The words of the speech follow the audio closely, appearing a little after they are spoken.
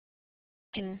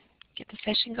Can get the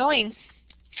session going.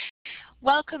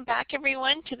 Welcome back,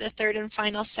 everyone, to the third and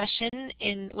final session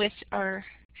with our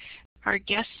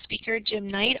guest speaker, Jim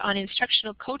Knight, on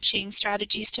instructional coaching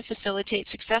strategies to facilitate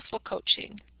successful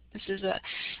coaching. This is a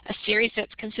series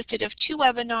that's consisted of 2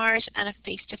 webinars and a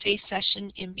face-to-face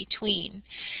session in between.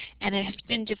 And it has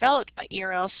been developed by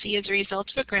ERLC as a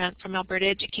result of a grant from Alberta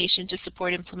Education to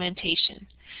support implementation.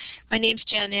 My name's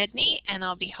Jan Edney, and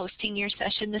I'll be hosting your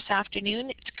session this afternoon.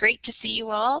 It's great to see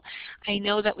you all. I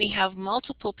know that we have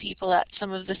multiple people at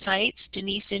some of the sites.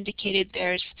 Denise indicated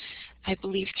there's, I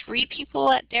believe, 3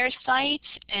 people at their site,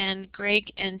 and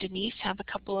Greg and Denise have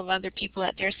a couple of other people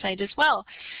at their site as well.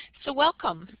 So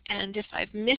welcome. And if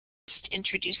I've missed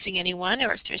introducing anyone,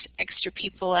 or if there's extra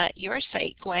people at your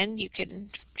site, Gwen, you can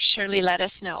surely let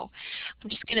us know. I'm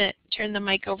just going to turn the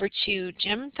mic over to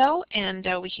Jim, though, and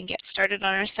we can get started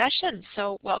on our session.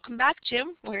 So welcome back,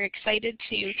 Jim. We're excited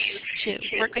to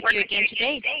work with you again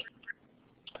today.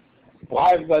 Well,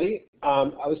 hi, everybody. I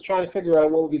was trying to figure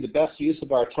out what would be the best use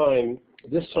of our time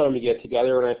this time to get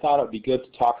together, and I thought it would be good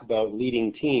to talk about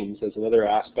leading teams as another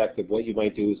aspect of what you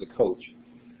might do as a coach.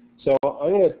 So I'm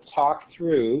going to talk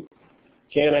through,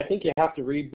 Jan, I think you have to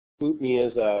reboot me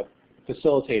as a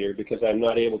facilitator because I'm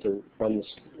not able to run the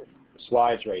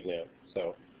slides right now.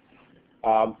 So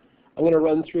I'm going to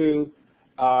run through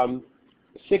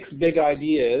 6 big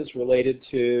ideas related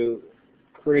to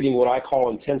creating what I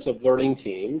call intensive learning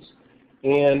teams.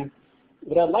 And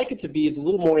what I'd like it to be is a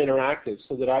little more interactive,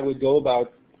 so that I would go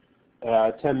about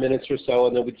 10 minutes or so,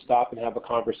 and then we'd stop and have a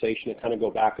conversation and kind of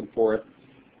go back and forth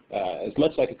as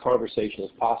much like a conversation as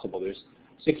possible. There's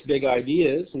 6 big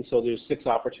ideas, and so there's 6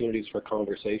 opportunities for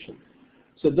conversation.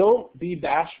 So don't be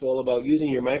bashful about using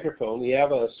your microphone. We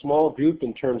have a small group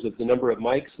in terms of the number of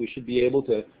mics. We should be able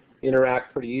to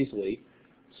interact pretty easily.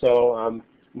 So I'm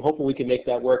hoping we can make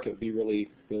that work. It would be really,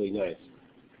 really nice.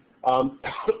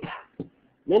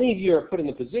 Many of you are put in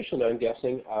the position, I'm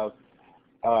guessing, of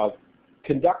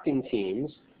conducting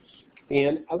teams.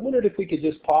 And I wondered if we could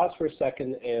just pause for a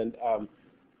second and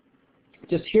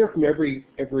just hear from every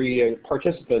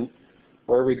participant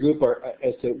or every group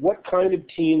as to what kind of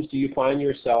teams do you find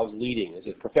yourselves leading? Is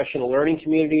it professional learning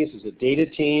communities? Is it data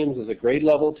teams? Is it grade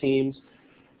level teams?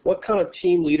 What kind of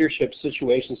team leadership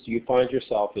situations do you find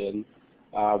yourself in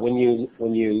when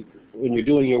you're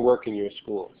doing your work in your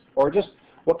schools? Or just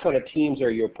what kind of teams are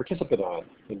you a participant on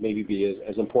would maybe be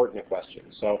as important a question.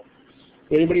 So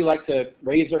would anybody like to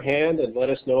raise their hand and let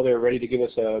us know they're ready to give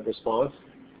us a response?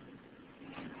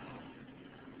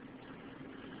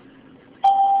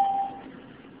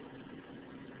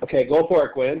 Okay, go for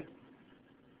it, Gwen.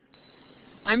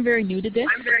 I'm very new to this.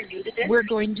 We're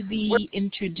going to be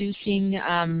introducing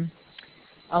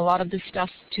a lot of this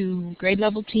stuff to grade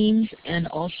level teams and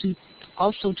also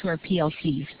to our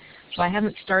PLCs. So I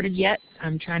haven't started yet.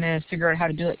 I'm trying to figure out how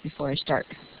to do it before I start.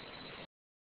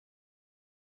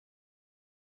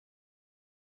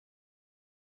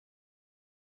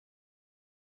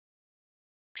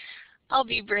 I'll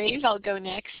be brave. I'll go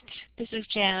next. This is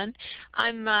Jan.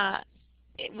 I'm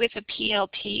with a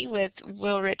PLP with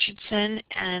Will Richardson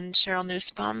and Cheryl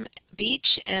Nussbaum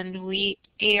Beach, and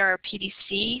our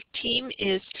PDC team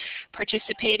is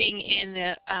participating in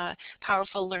the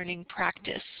Powerful Learning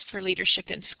Practice for Leadership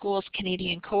in Schools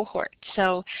Canadian cohort.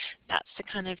 So that's the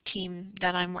kind of team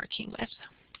that I'm working with.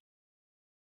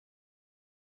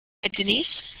 Denise?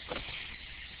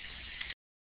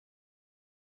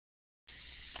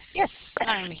 Yes,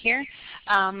 I'm here.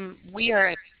 We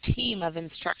are a team of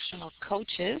instructional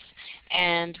coaches,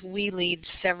 and we lead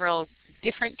several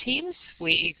different teams.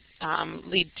 We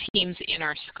lead teams in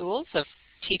our schools of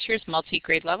teachers,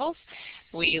 multi-grade levels.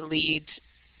 We lead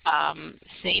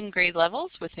same grade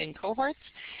levels within cohorts.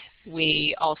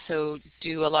 We also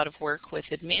do a lot of work with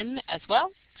admin as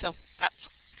well, so that's,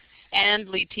 and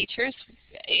lead teachers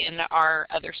in our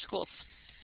other schools.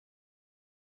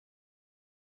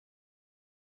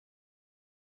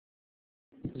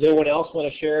 Does anyone else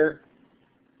want to share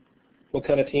what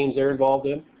kind of teams they're involved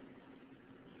in?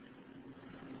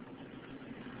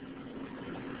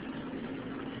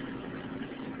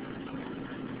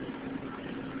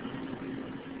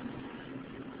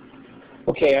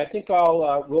 Okay, I think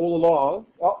I'll roll along.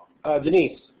 Oh,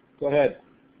 Denise, go ahead.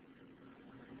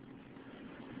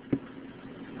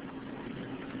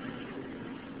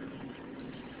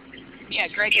 Yeah,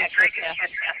 Greg.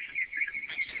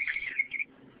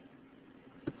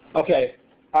 Okay,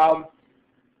 I'm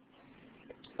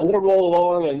going to roll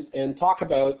along and talk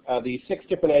about the 6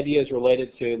 different ideas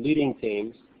related to leading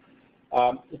teams.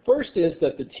 The first is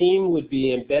that the team would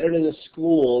be embedded in a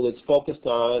school that's focused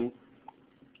on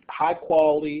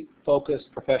high-quality,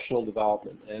 focused professional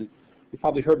development. And you've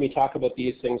probably heard me talk about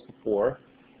these things before,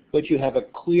 but you have a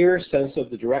clear sense of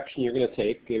the direction you're going to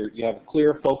take. You have a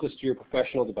clear focus to your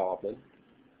professional development.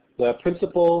 The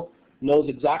principal knows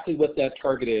exactly what that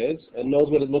target is and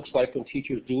knows what it looks like when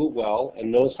teachers do it well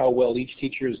and knows how well each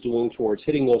teacher is doing towards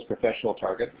hitting those professional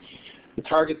targets. The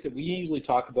targets that we usually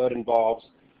talk about involves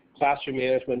classroom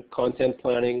management, content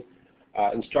planning,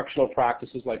 instructional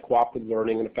practices like cooperative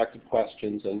learning and effective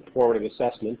questions and formative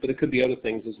assessment, but it could be other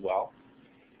things as well.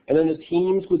 And then the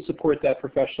teams would support that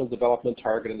professional development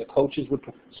target, and the coaches would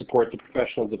support the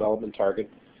professional development target,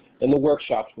 and the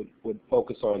workshops would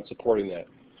focus on supporting that.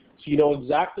 So you know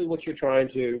exactly what you're trying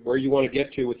to, where you want to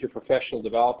get to with your professional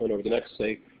development over the next,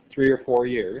 say, 3 or 4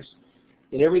 years,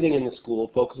 and everything in the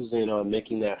school focuses in on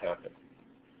making that happen.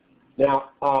 Now,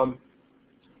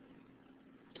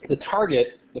 the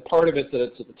target, the part of it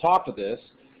that's at the top of this,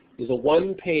 is a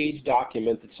one-page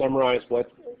document that summarizes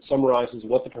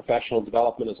what the professional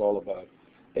development is all about.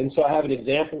 And so I have an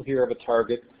example here of a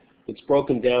target that's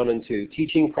broken down into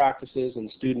teaching practices and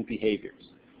student behaviors.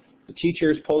 The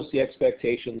teachers post the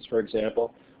expectations, for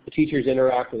example. The teachers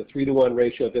interact with a 3-to-1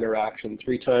 ratio of interaction,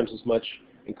 3 times as much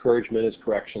encouragement as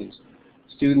corrections.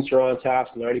 Students are on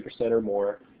task 90% or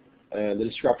more, and the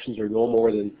disruptions are no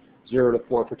more than 0 to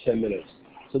 4 for 10 minutes.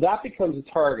 So that becomes a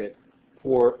target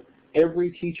for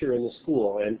every teacher in the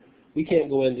school. And we can't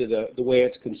go into the way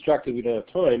it's constructed, we don't have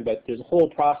time, but there's a whole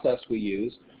process we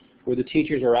use where the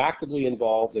teachers are actively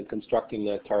involved in constructing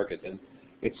that target. And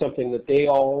it's something that they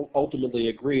all ultimately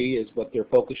agree is what their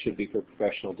focus should be for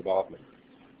professional development.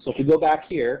 So if we go back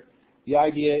here, the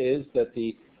idea is that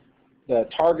the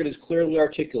target is clearly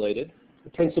articulated. The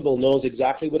principal knows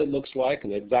exactly what it looks like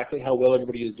and exactly how well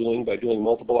everybody is doing by doing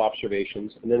multiple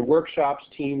observations. And then workshops,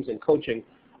 teams, and coaching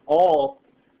all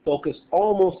focus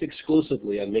almost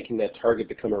exclusively on making that target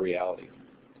become a reality.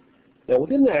 Now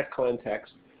within that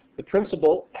context, the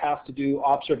principal has to do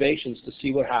observations to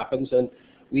see what happens, and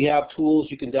we have tools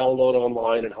you can download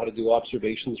online on how to do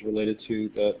observations related to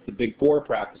the Big 4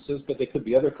 practices, but they could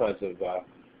be other kinds of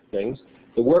things.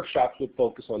 The workshops would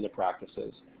focus on the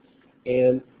practices.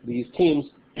 And these teams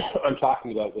I'm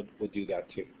talking about would do that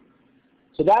too.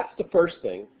 So that's the first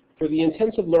thing. For the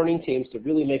intensive learning teams to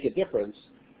really make a difference,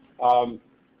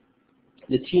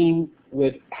 the team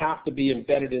would have to be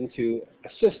embedded into a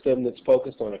system that's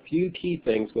focused on a few key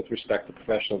things with respect to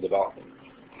professional development.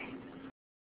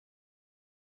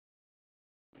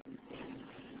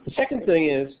 The second thing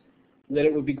is that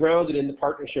it would be grounded in the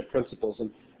partnership principles. And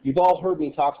you've all heard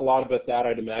me talk a lot about that,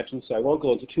 I'd imagine, so I won't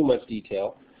go into too much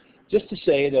detail. Just to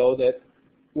say, though, that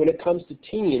when it comes to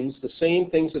teams, the same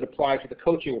things that apply to the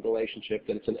coaching relationship,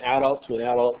 that it's an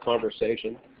adult-to-an-adult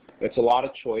conversation, it's a lot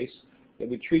of choice, that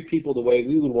we treat people the way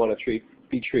we would want to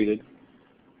be treated,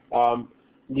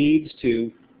 leads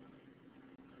to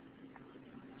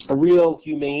a real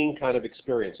humane kind of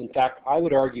experience. In fact, I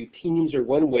would argue teams are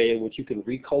one way in which you can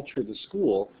reculture the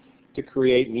school to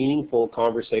create meaningful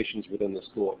conversations within the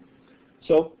school.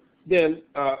 So then,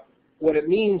 what it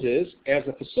means is, as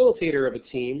a facilitator of a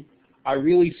team, I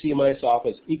really see myself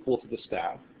as equal to the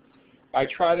staff. I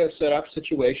try to set up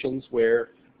situations where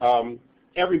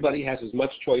everybody has as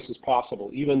much choice as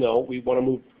possible, even though we want to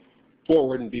move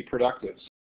forward and be productive.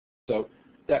 So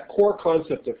that core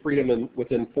concept of freedom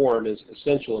within form is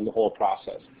essential in the whole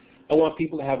process. I want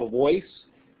people to have a voice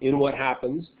in what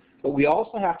happens, but we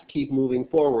also have to keep moving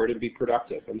forward and be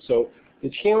productive. And so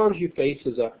the challenge you face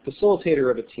as a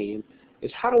facilitator of a team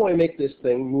is, how do I make this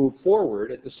thing move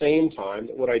forward at the same time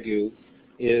that what I do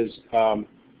is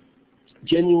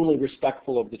genuinely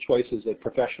respectful of the choices that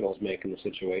professionals make in the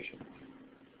situation.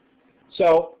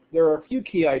 So there are a few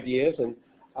key ideas, and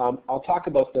I'll talk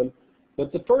about them.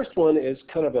 But the first one is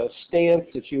kind of a stance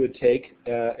that you would take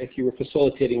if you were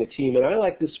facilitating a team. And I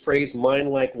like this phrase, mind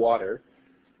like water,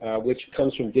 which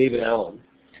comes from David Allen.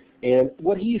 And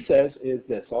what he says is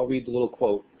this. I'll read the little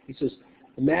quote. He says,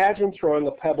 "Imagine throwing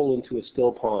a pebble into a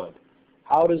still pond.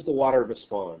 How does the water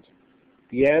respond?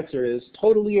 The answer is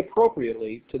totally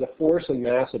appropriately to the force and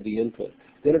mass of the input.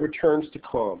 Then it returns to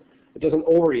calm. It doesn't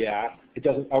overreact. It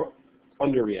doesn't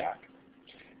underreact."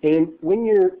 And when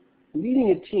you're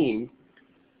leading a team,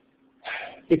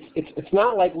 it's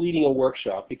not like leading a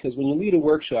workshop, because when you lead a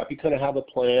workshop, you kind of have a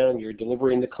plan, you're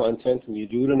delivering the content, and you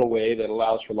do it in a way that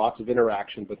allows for lots of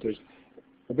interaction, but there's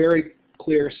a very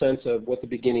clear sense of what the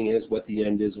beginning is, what the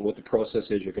end is, and what the process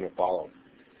is you're going to follow.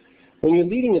 When you're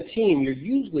leading a team, you're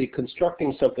usually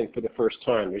constructing something for the first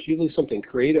time. There's usually something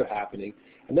creative happening,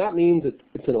 and that means that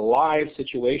it's in a live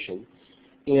situation,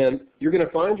 And you're going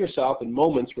to find yourself in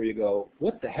moments where you go,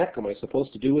 what the heck am I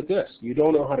supposed to do with this? You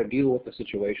don't know how to deal with the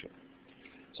situation.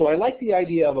 So I like the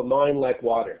idea of a mind like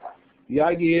water. The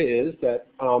idea is that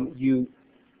you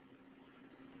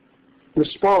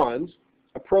respond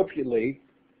appropriately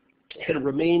and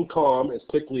remain calm as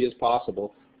quickly as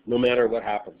possible, no matter what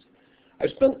happens. I've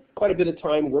spent quite a bit of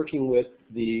time working with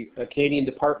the Canadian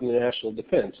Department of National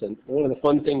Defense, and one of the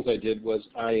fun things I did was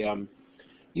I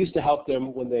used to help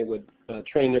them when they would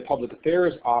train their public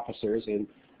affairs officers in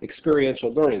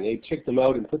experiential learning. They'd take them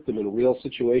out and put them in real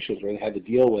situations where they had to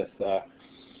deal with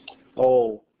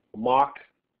mock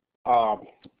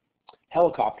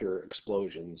helicopter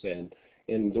explosions, and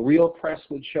the real press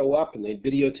would show up and they'd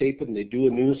videotape it and they'd do a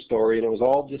news story, and it was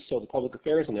all just so the public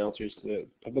affairs announcers, the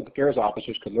public affairs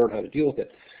officers could learn how to deal with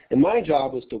it. And my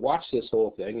job was to watch this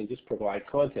whole thing and just provide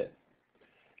content.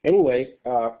 Anyway,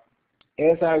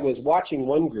 as I was watching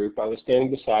one group, I was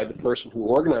standing beside the person who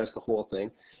organized the whole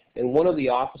thing, and one of the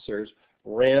officers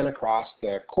ran across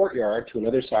the courtyard to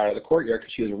another side of the courtyard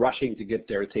because she was rushing to get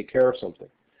there to take care of something.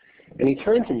 And he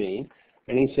turned to me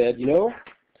and he said, you know,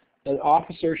 an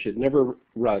officer should never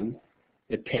run,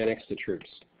 it panics the troops.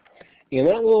 And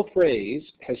that little phrase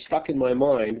has stuck in my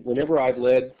mind whenever I've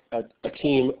led a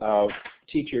team of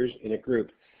teachers in a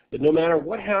group, that no matter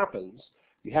what happens,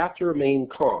 you have to remain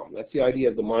calm. That's the idea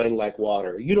of the mind like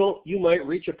water. You might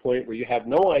reach a point where you have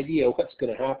no idea what's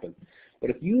going to happen. But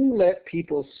if you let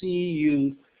people see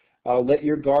you let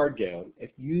your guard down,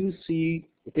 if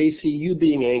they see you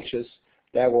being anxious,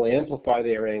 that will amplify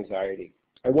their anxiety.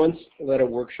 I once led a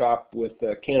workshop with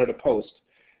Canada Post,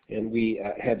 and we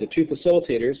had the two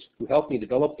facilitators who helped me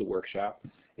develop the workshop,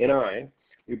 and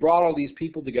we brought all these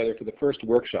people together for the first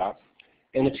workshop,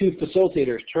 and the two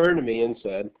facilitators turned to me and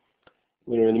said,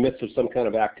 we were in the midst of some kind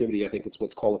of activity, I think it's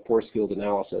what's called a force field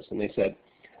analysis, and they said,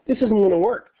 this isn't going to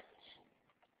work.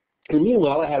 And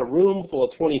meanwhile, I had a room full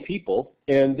of 20 people,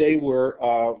 and they were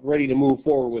ready to move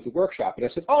forward with the workshop. And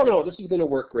I said, oh no, this is going to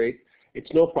work great.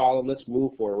 It's no problem, let's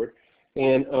move forward.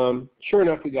 And sure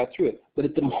enough, we got through it. But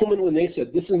at the moment when they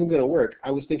said, this isn't going to work,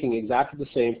 I was thinking exactly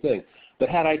the same thing. But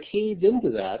had I caved into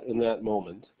that in that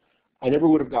moment, I never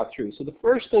would have got through. So the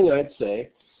first thing I'd say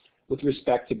with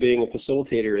respect to being a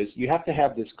facilitator is you have to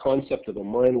have this concept of a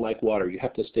mind like water. You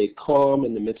have to stay calm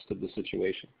in the midst of the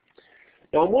situation.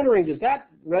 Now I'm wondering, does that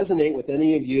resonate with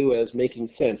any of you as making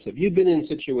sense? Have you been in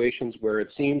situations where it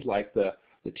seems like the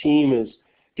team is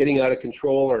getting out of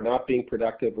control or not being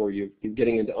productive, or you're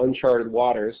getting into uncharted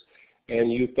waters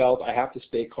and you felt, I have to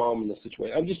stay calm in this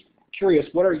situation? I'm just curious,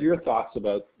 what are your thoughts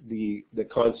about the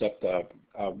concept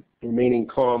of remaining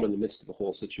calm in the midst of the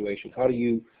whole situation? How do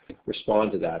you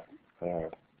respond to that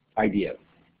idea?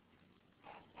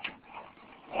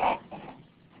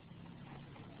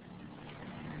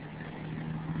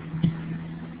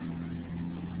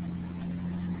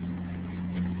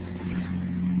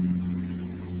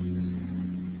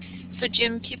 So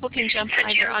Jim, people can jump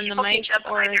either on the mic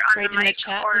or right in the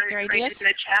chat with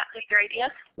their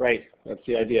ideas. Right, that's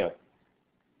the idea.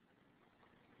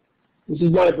 This is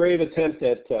my brave attempt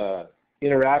at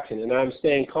interaction, and I'm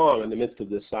staying calm in the midst of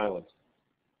this silence.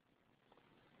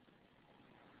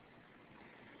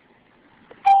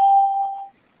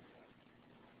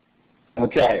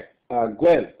 Okay,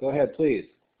 Gwen, go ahead, please.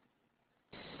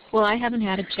 Well, I haven't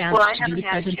had a chance to do the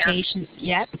presentation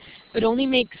yet, but it only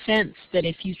makes sense that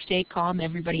if you stay calm,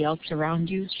 everybody else around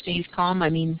you stays calm. I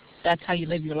mean, that's how you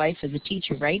live your life as a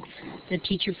teacher, right? The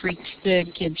teacher freaks, the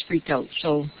kids freak out.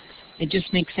 So it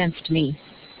just makes sense to me.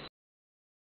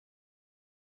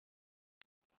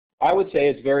 I would say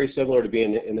it's very similar to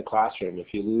being in the classroom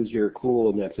if you lose your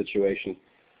cool in that situation.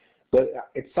 But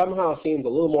it somehow seems a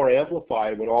little more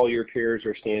amplified when all your peers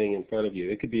are standing in front of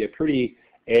you. It could be a pretty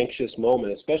anxious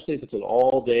moment, especially if it's an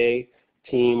all-day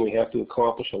team. We have to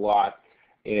accomplish a lot,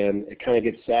 and it kind of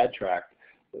gets sidetracked.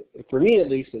 For me, at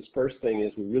least, this first thing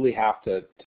is we really have to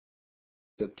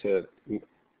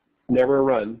never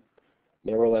run,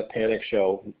 never let panic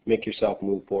show, make yourself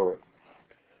move forward.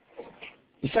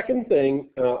 The second thing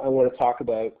I want to talk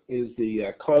about is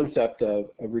the concept of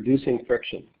reducing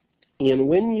friction. And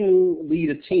when you lead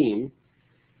a team,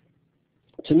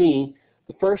 to me,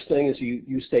 the first thing is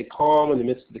you stay calm in the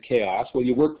midst of the chaos. Well,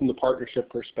 you work from the partnership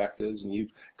perspectives and you've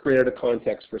created a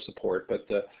context for support, but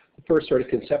the first sort of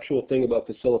conceptual thing about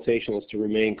facilitation is to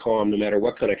remain calm no matter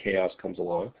what kind of chaos comes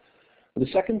along. The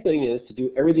second thing is to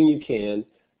do everything you can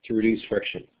to reduce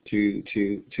friction, to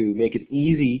make it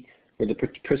easy for the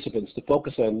participants to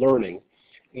focus on learning.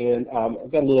 And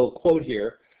I've got a little quote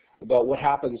here about what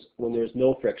happens when there's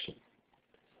no friction.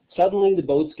 Suddenly the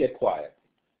boats get quiet.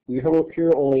 we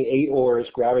hear only 8 oars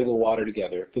grabbing the water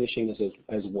together, finishing this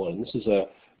as one. This is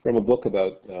from a book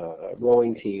about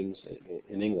rowing teams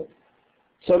in England.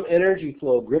 Some energy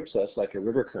flow grips us like a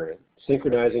river current,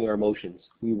 synchronizing our motions.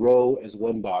 We row as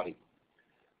one body.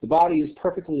 The body is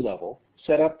perfectly level,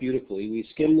 set up beautifully. We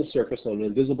skim the surface on an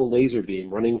invisible laser beam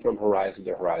running from horizon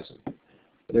to horizon.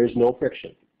 There's no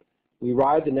friction. We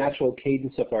ride the natural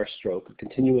cadence of our stroke, a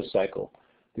continuous cycle.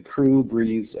 The crew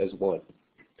breathes as one.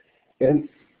 And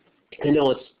I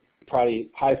know it's probably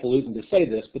highfalutin to say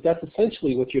this, but that's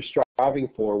essentially what you're striving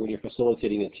for when you're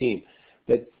facilitating a team.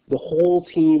 That the whole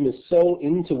team is so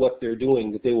into what they're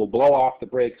doing that they will blow off the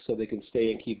brakes so they can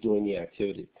stay and keep doing the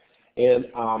activity. And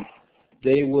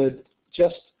they would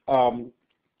just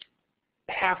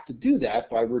have to do that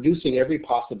by reducing every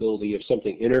possibility of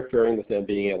something interfering with them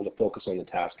being able to focus on the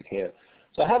task at hand.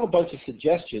 So I have a bunch of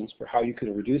suggestions for how you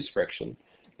can reduce friction,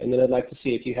 and then I'd like to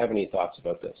see if you have any thoughts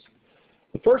about this.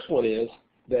 The first one is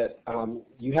that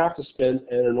you have to spend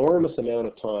an enormous amount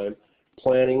of time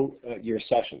planning your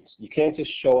sessions. You can't just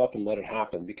show up and let it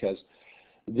happen, because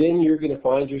then you're going to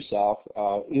find yourself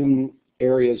in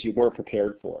areas you weren't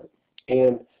prepared for.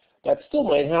 And that still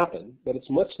might happen, but it's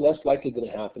much less likely going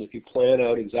to happen if you plan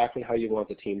out exactly how you want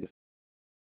the team to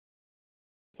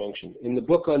function. In the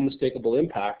book Unmistakable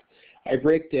Impact, I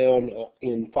break down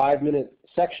in 5-minute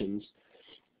sections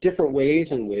different ways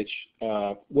in which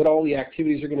what all the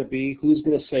activities are going to be, who's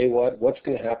going to say what's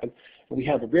going to happen. And we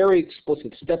have a very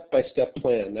explicit step-by-step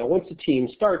plan. Now, once the team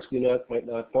starts, we might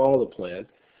not follow the plan,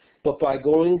 but by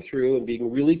going through and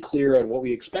being really clear on what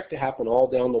we expect to happen all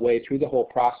down the way through the whole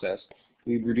process,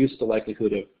 we reduce the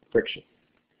likelihood of friction.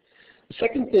 The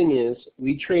second thing is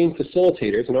we train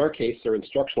facilitators, in our case they're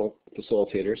instructional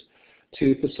facilitators,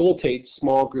 to facilitate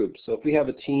small groups. So if we have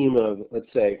a team of,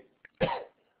 let's say,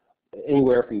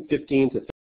 anywhere from 15 to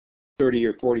 30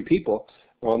 or 40 people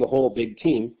on the whole big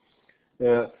team,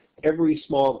 every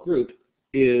small group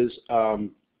is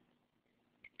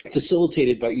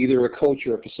facilitated by either a coach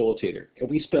or a facilitator. And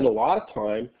we spend a lot of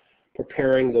time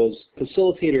preparing those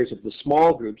facilitators of the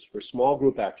small groups for small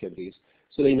group activities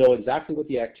so they know exactly what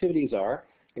the activities are,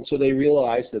 and so they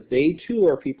realize that they too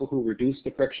are people who reduce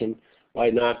the friction by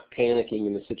not panicking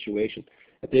in the situation.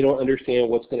 If they don't understand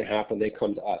what's going to happen, they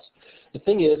come to us. The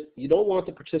thing is, you don't want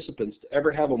the participants to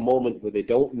ever have a moment where they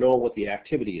don't know what the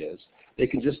activity is. They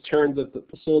can just turn to the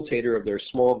facilitator of their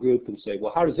small group and say,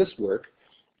 well, how does this work?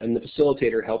 And the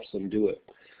facilitator helps them do it.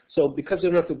 So because they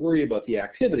don't have to worry about the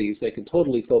activities, they can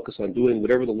totally focus on doing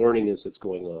whatever the learning is that's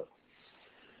going on.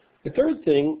 The third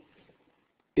thing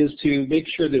is to make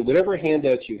sure that whatever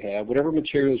handouts you have, whatever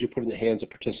materials you put in the hands of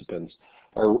participants,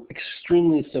 are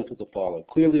extremely simple to follow,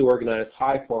 clearly organized,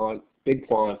 high font, big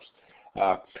fonts,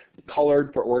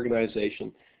 colored for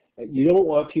organization. You don't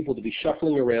want people to be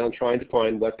shuffling around trying to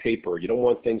find what paper. You don't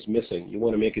want things missing. You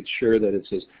want to make it sure that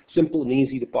it's as simple and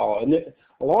easy to follow. And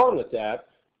along with that,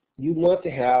 you want to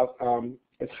have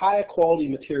as high a quality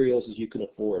materials as you can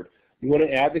afford. You want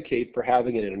to advocate for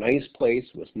having it in a nice place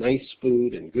with nice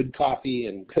food and good coffee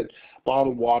and good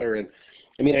bottled water. And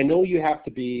I mean, I know you have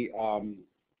to be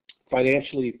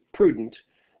financially prudent,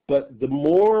 but the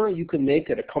more you can make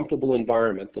it a comfortable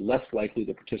environment, the less likely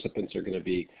the participants are going to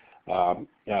be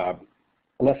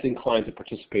less inclined to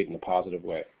participate in a positive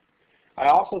way. I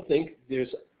also think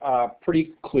there's a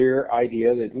pretty clear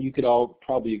idea that you could all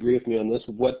probably agree with me on this,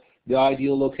 of what the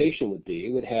ideal location would be.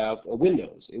 It would have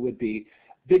windows. It would be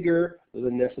bigger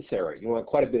than necessary. You want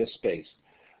quite a bit of space.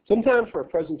 Sometimes for a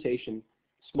presentation,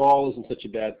 small isn't such a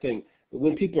bad thing. But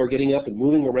when people are getting up and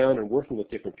moving around and working with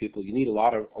different people, you need a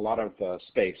lot of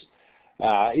space.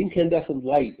 Incandescent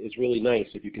light is really nice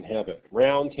if you can have it.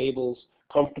 Round tables,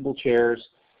 comfortable chairs.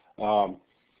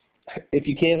 If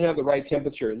you can't have the right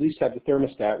temperature, at least have the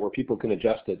thermostat where people can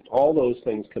adjust it. All those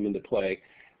things come into play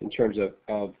in terms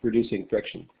of reducing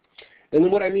friction. And then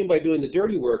what I mean by doing the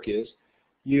dirty work is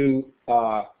you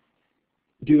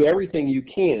do everything you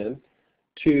can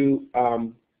to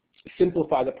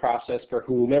simplify the process for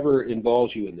whomever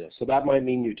involves you in this. So that might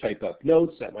mean you type up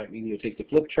notes. That might mean you take the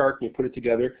flip chart and you put it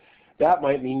together. That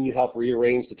might mean you help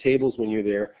rearrange the tables when you're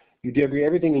there. You do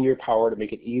everything in your power to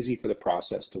make it easy for the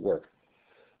process to work.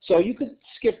 So you could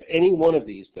skip any one of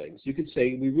these things. You could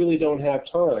say, we really don't have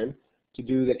time to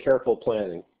do the careful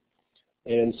planning,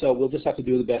 and so we'll just have to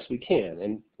do the best we can.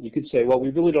 And you could say, well, we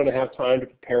really don't have time to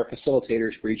prepare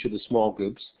facilitators for each of the small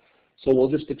groups, so we'll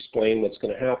just explain what's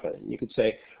going to happen. And you could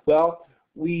say, well,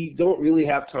 we don't really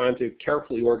have time to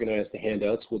carefully organize the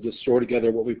handouts. We'll just store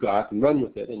together what we've got and run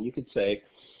with it. And you could say,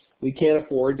 we can't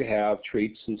afford to have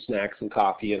treats and snacks and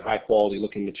coffee and high-quality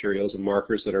looking materials and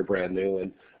markers that are brand new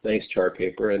and nice chart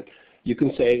paper. And You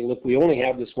can say, look, we only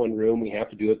have this one room, we have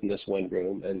to do it in this one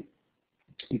room. And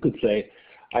you could say,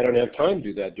 I don't have time to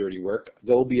do that dirty work.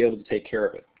 They'll be able to take care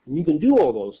of it. And you can do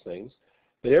all those things,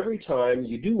 but every time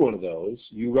you do one of those,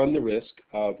 you run the risk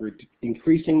of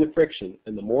increasing the friction.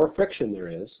 And the more friction there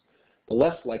is, the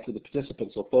less likely the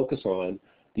participants will focus on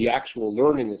the actual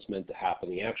learning that's meant to happen,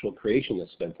 the actual creation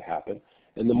that's meant to happen,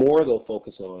 and the more they'll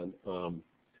focus on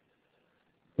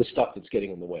the stuff that's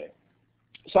getting in the way.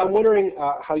 So I'm wondering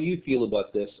how you feel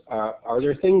about this. Are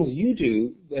there things you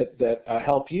do that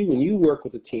help you when you work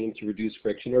with a team to reduce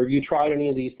friction, or have you tried any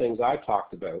of these things I've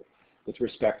talked about with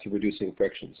respect to reducing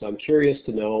friction? So I'm curious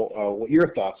to know what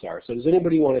your thoughts are. So does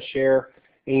anybody want to share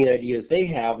any ideas they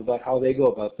have about how they go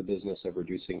about the business of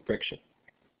reducing friction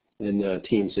in a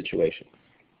team situation?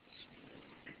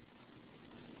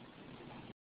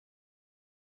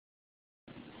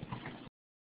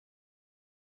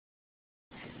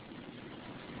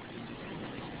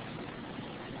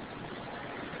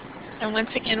 And once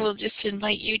again, we'll just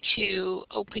invite you to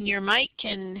open your mic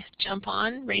and jump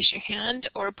on, raise your hand,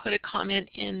 or put a comment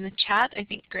in the chat. I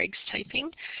think Greg's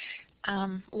typing.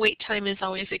 Wait time is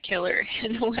always a killer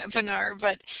in a webinar,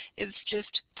 but it's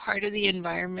just part of the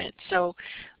environment. So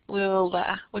we'll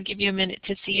give you a minute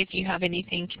to see if you have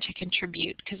anything to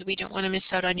contribute, because we don't want to miss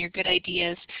out on your good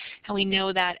ideas. And we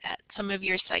know that at some of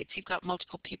your sites you've got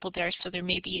multiple people there, so there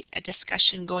may be a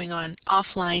discussion going on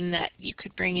offline that you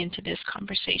could bring into this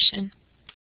conversation.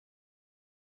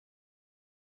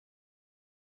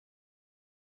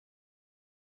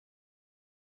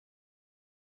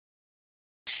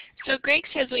 So Greg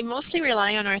says we mostly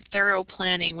rely on our thorough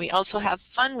planning. We also have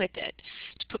fun with it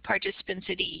to put participants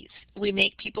at ease. We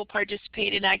make people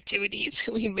participate in activities.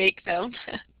 We make them.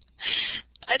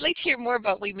 I'd like to hear more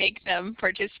about we make them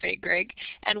participate, Greg.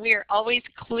 And we are always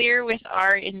clear with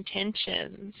our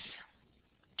intentions.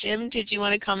 Jim, did you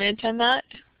want to comment on that?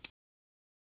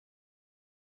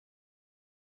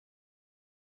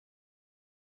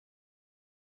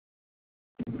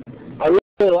 I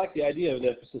really like the idea of an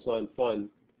emphasis on fun.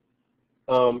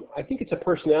 I think it's a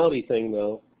personality thing,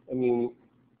 though. I mean,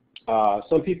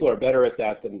 some people are better at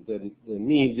that than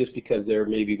me just because they're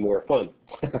maybe more fun.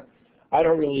 I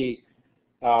don't really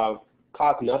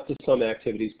cotton up to some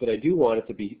activities, but I do want it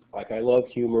to be, like, I love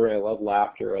humor, I love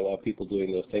laughter, I love people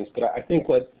doing those things. But I think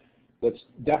what's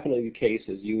definitely the case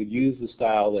is you would use the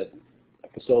style that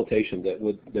facilitation that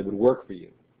would work for you.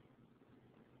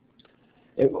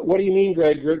 And what do you mean,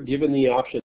 Greg, given the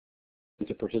option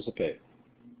to participate?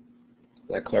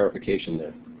 That clarification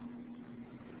there.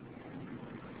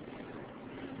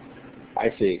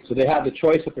 I see. So they have the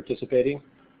choice of participating?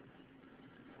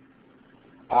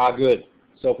 Ah, good.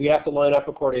 So if we have to line up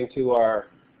according to our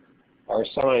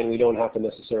sign, we don't have to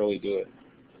necessarily do it.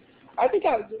 I think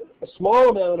a small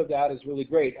amount of that is really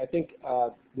great. I think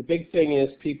the big thing is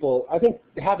I think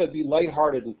have it be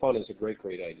lighthearted and fun is a great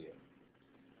idea.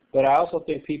 But I also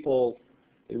think they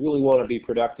really want to be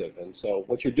productive. And so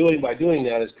what you're doing by doing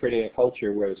that is creating a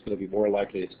culture where it's going to be more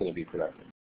likely it's going to be productive.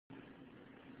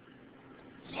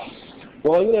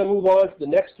 Well, I'm going to move on to the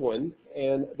next one,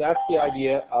 and that's the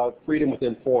idea of freedom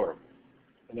within form.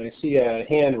 And I see a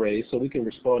hand raised, so we can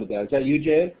respond to that. Is that you,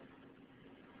 Jan?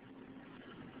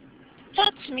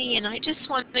 That's me, and I just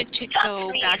wanted to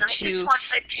go back to.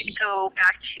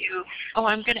 Oh,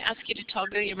 I'm going to ask you to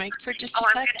toggle your mic for just a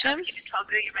sec, Jim.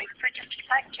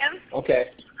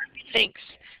 Okay. Thanks.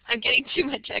 I'm getting too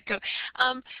much echo.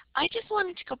 I just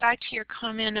wanted to go back to your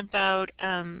comment about,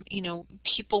 you know,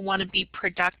 people want to be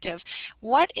productive.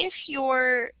 What if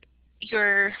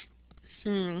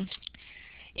in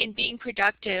being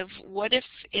productive, what if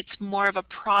it's more of a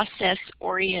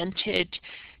process-oriented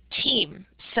team?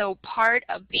 So part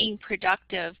of being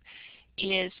productive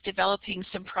is developing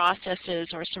some processes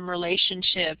or some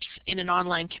relationships in an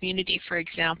online community, for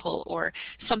example, or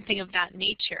something of that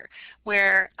nature,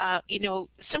 where you know,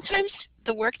 sometimes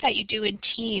the work that you do in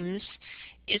teams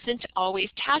isn't always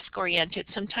task-oriented.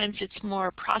 Sometimes it's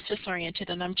more process-oriented,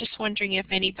 and I'm just wondering if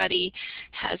anybody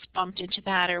has bumped into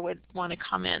that or would want to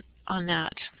comment on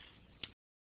that.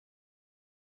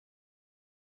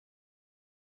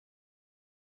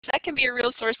 That can be a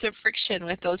real source of friction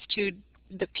with those two,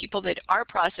 the people that are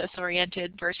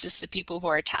process-oriented versus the people who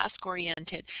are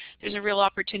task-oriented. There's a real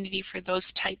opportunity for those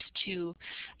types to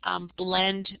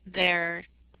blend their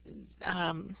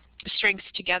strengths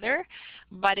together,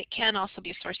 but it can also be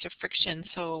a source of friction.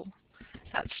 So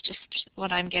that's just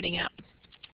what I'm getting at.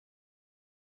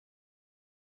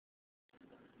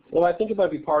 Well, I think it might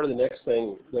be part of the next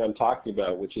thing that I'm talking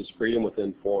about, which is freedom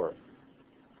within form.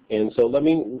 And so let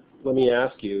me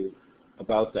ask you,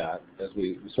 about that as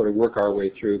we sort of work our way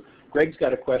through. Greg's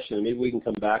got a question, and maybe we can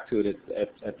come back to it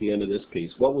at the end of this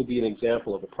piece. What would be an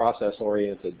example of a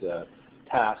process-oriented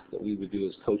task that we would do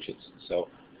as coaches? So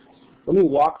let me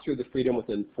walk through the freedom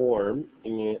within form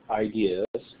ideas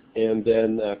and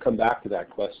then come back to that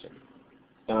question.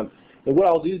 And what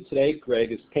I'll do today,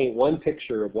 Greg, is paint one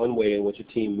picture of one way in which a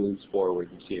team moves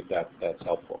forward and see if that's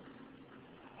helpful.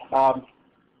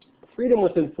 Freedom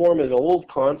within form is an old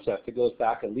concept that goes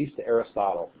back at least to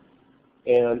Aristotle.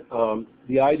 And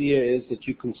the idea is that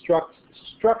you construct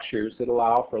structures that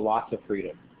allow for lots of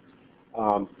freedom.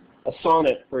 A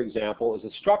sonnet, for example, is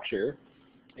a structure,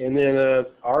 and then an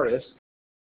artist,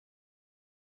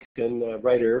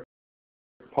 writer,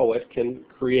 poet can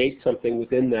create something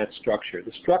within that structure.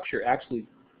 The structure actually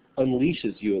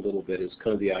unleashes you a little bit is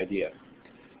kind of the idea.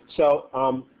 So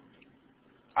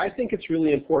I think it's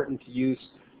really important to use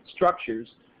structures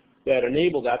that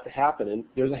enable that to happen. And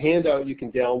there's a handout you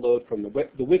can download from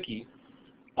the wiki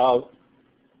of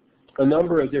a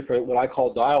number of different what I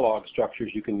call dialogue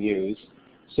structures you can use.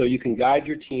 So you can guide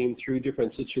your team through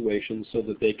different situations so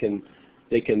that they can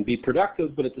be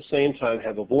productive, but at the same time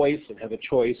have a voice and have a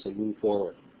choice and move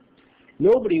forward.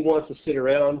 Nobody wants to sit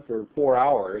around for 4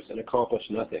 hours and accomplish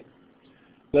nothing,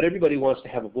 but everybody wants to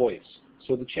have a voice.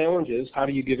 So the challenge is, how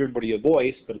do you give everybody a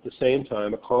voice, but at the same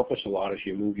time accomplish a lot as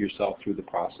you move yourself through the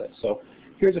process? So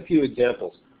here's a few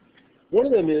examples. One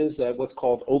of them is what's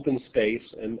called open space,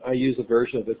 and I use a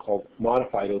version of it called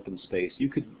modified open space. You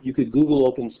could Google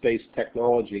open space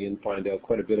technology and find out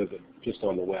quite a bit of it just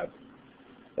on the web.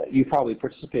 You probably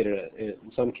participated in it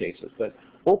in some cases, but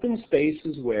open space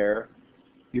is where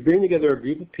you bring together a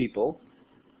group of people,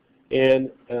 and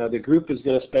the group is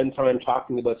going to spend time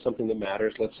talking about something that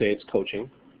matters. Let's say it's coaching.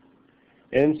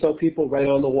 And so people write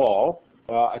on the wall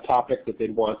a topic that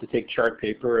they'd want to take chart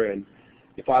paper, and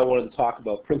if I wanted to talk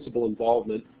about principal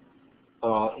involvement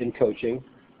in coaching,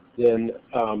 then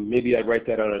maybe I'd write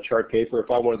that on a chart paper. If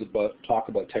I wanted to talk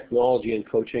about technology in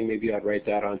coaching, maybe I'd write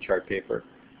that on chart paper.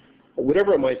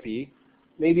 Whatever it might be,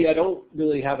 maybe I don't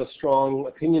really have a strong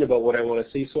opinion about what I want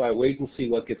to see, so I wait and see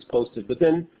what gets posted. But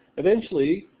then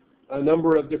eventually a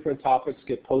number of different topics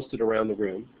get posted around the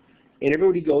room, and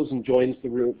everybody goes and joins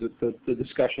the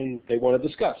discussion they want to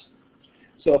discuss.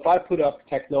 So if I put up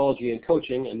technology and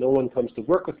coaching and no one comes to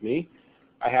work with me,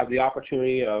 I have the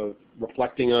opportunity of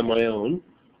reflecting on my own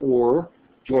or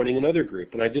joining another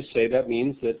group. And I just say that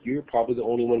means that you're probably the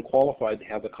only one qualified to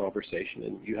have the conversation,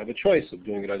 and you have a choice of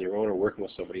doing it on your own or working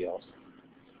with somebody else.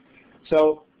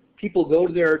 So people go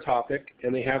to their topic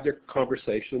and they have their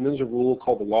conversation, and there's a rule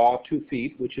called the law of 2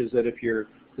 feet, which is that if your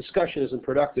discussion isn't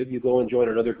productive, you go and join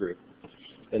another group.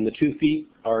 And the 2 feet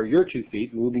are your 2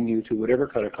 feet, moving you to whatever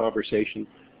kind of conversation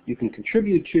you can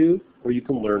contribute to or you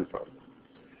can learn from.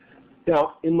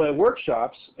 Now, in my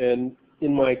workshops and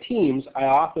in my teams, I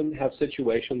often have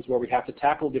situations where we have to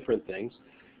tackle different things,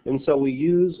 and so we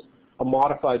use a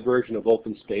modified version of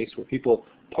open space where people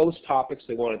post topics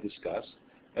they want to discuss,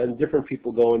 and different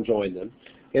people go and join them.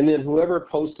 And then whoever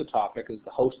posts the topic is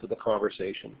the host of the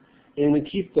conversation. And we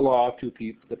keep the law of 2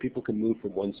 feet that people can move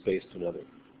from one space to another.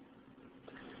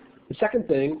 The second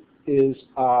thing is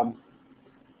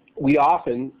we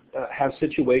often have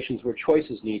situations where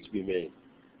choices need to be made.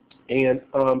 And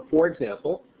for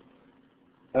example,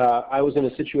 I was in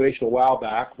a situation a while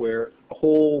back where a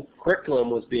whole curriculum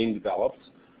was being developed,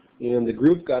 and the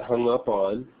group got hung up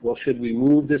on, well, should we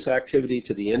move this activity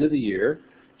to the end of the year?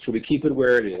 Should we keep it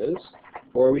where it is?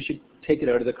 Or we should take it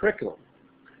out of the curriculum?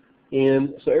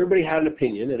 And so everybody had an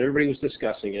opinion, and everybody was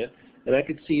discussing it, and I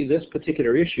could see this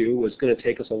particular issue was going to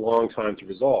take us a long time to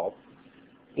resolve,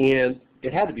 and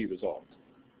it had to be resolved.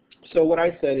 So what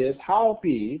I said is,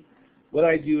 what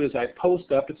I do is I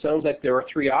post up, it sounds like there are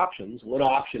 3 options. One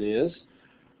option is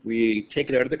we take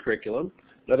it out of the curriculum.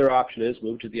 Another option is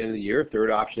move to the end of the year. Third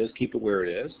option is keep it where it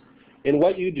is. And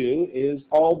what you do is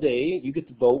all day you get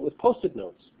to vote with Post-it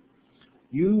notes.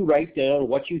 You write down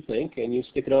what you think and you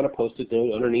stick it on a Post-it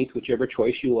note underneath whichever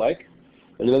choice you like.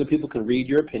 And other people can read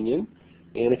your opinion.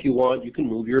 And if you want, you can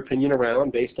move your opinion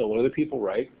around based on what other people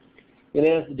write. And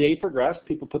as the day progressed,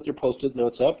 people put their Post-it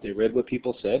notes up. They read what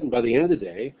people said. And by the end of the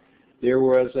day, there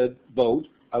was a vote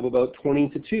of about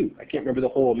 20-2. I can't remember the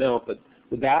whole amount, but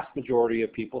the vast majority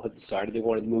of people had decided they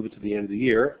wanted to move it to the end of the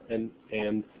year, and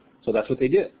so that's what they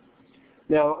did.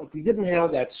 Now, if we didn't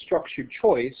have that structured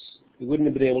choice, we wouldn't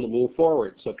have been able to move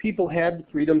forward. So people had the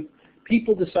freedom.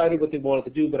 People decided what they wanted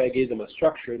to do, but I gave them a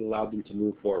structure that allowed them to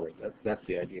move forward. That's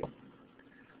the idea.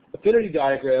 Affinity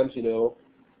diagrams,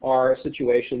 are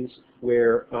situations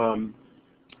where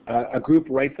a group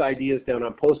writes ideas down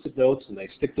on Post-it notes and they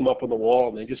stick them up on the wall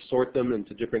and they just sort them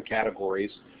into different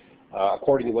categories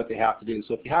according to what they have to do.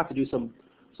 So if you have to do some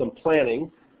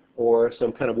planning or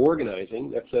some kind of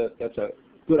organizing, that's a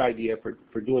good idea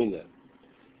for doing that.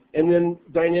 And then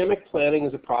dynamic planning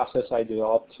is a process I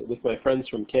developed with my friends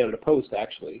from Canada Post,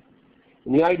 actually.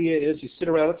 And the idea is you sit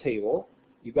around a table,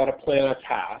 you've got to plan a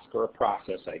task or a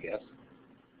process, I guess.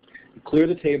 You clear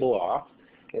the table off,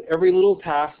 and every little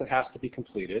task that has to be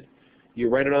completed, you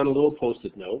write it on a little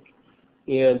Post-it note,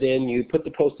 and then you put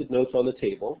the Post-it notes on the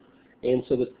table. And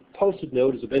so the Post-it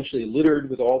note is eventually littered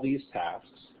with all these tasks.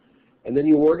 And then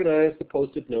you organize the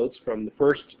Post-it notes from the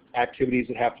first activities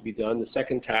that have to be done, the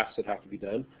second tasks that have to be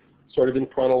done, sort of in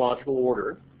chronological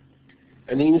order.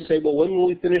 And then you say, well, when will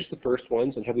we finish the first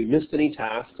ones, and have we missed any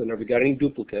tasks, and have we got any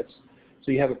duplicates?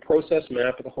 So you have a process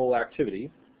map of the whole activity.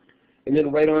 And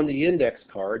then right on the index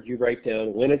card, you write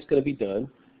down when it's going to be done,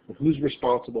 and who's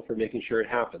responsible for making sure it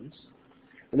happens.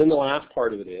 And then the last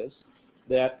part of it is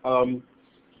that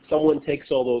someone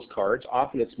takes all those cards,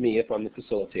 often it's me if I'm the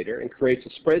facilitator, and creates a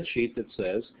spreadsheet that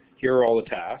says, here are all the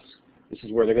tasks, this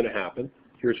is where they're going to happen,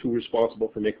 here's who's responsible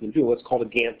for making them do what's called a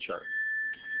Gantt chart.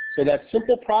 So that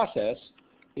simple process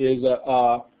is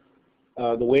the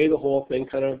way the whole thing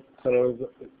kind of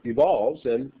evolves,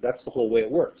 and that's the whole way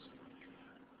it works.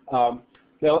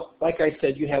 Now, like I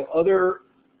said, you have other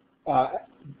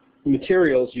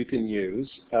materials you can use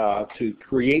to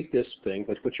create this thing,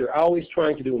 but what you're always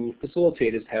trying to do when you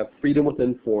facilitate is have freedom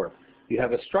within form. You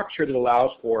have a structure that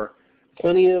allows for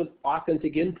plenty of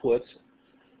authentic inputs,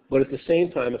 but at the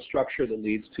same time a structure that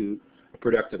leads to a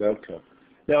productive outcome.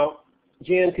 Now,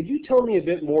 Jan, could you tell me a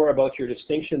bit more about your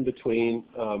distinction between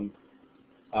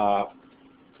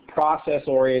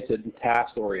process-oriented and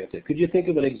task-oriented? Could you think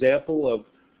of an example of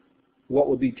what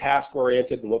would be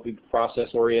task-oriented and what would be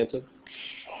process-oriented?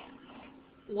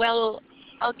 Well,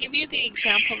 I'll give you the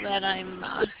example that I'm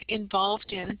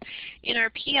involved in. In our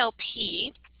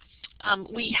PLP,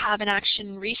 we have an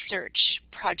action research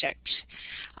project.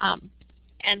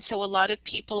 And so a lot of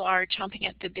people are chomping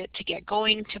at the bit to get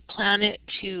going, to plan it,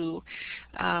 to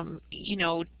you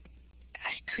know,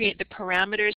 create the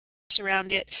parameters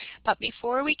around it. But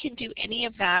before we can do any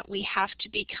of that, we have to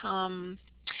become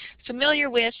familiar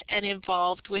with and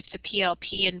involved with the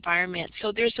PLP environment.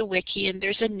 So there's a wiki and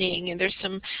there's a Ning and there's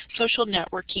some social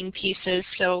networking pieces.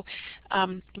 So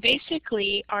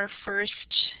basically our first,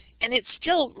 and it's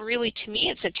still really, to me,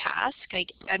 it's a task.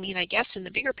 I mean, I guess in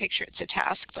the bigger picture it's a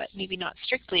task, but maybe not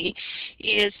strictly,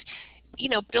 is, you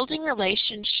know, building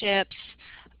relationships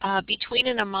between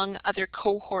and among other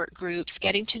cohort groups,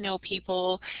 getting to know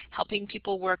people, helping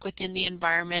people work within the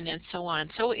environment, and so on.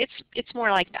 So it's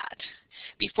more like that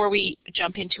before we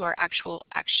jump into our actual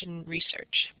action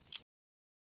research.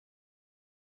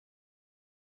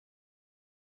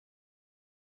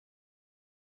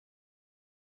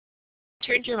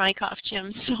 Turned your mic off,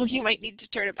 Jim, so you might need to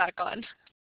turn it back on.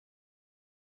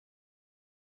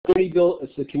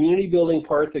 It's the community building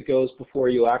part that goes before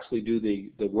you actually do the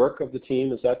work of the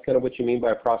team. Is that kind of what you mean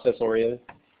by process-oriented?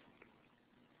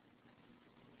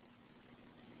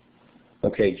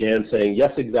 Okay, Jan saying,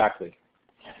 yes, exactly.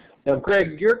 Now,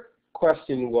 Greg, your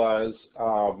question was,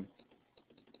 what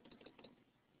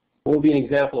would be an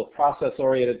example of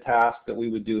process-oriented task that we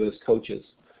would do as coaches?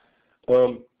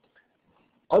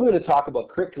 I'm going to talk about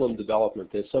curriculum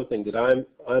development as something that I'm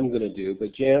going to do,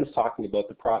 but Jan's talking about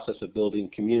the process of building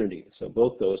community. So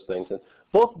both those things, and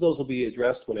both of those will be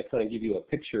addressed when I kind of give you a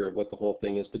picture of what the whole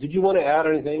thing is. But did you want to add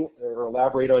anything or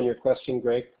elaborate on your question,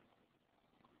 Greg?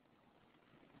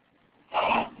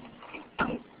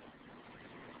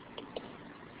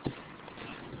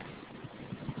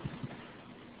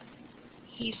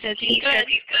 He says he's good.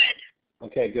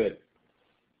 Okay, good.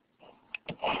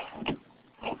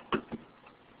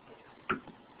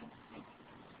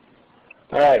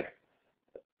 All right.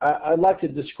 I'd like to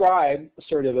describe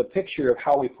sort of a picture of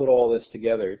how we put all this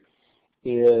together.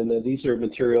 And these are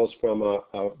materials from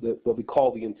what we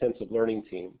call the intensive learning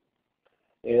team.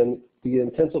 And the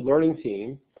intensive learning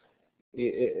team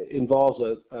involves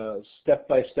a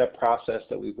step-by-step process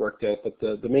that we've worked out. But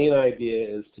the main idea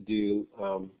is to do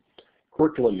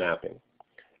curriculum mapping.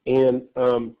 And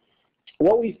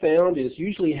what we found is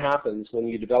usually happens when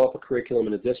you develop a curriculum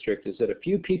in a district is that a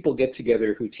few people get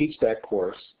together who teach that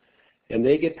course, and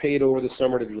they get paid over the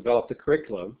summer to develop the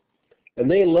curriculum, and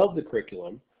they love the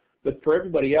curriculum, but for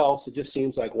everybody else it just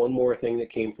seems like one more thing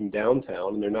that came from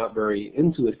downtown, and they're not very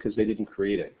into it because they didn't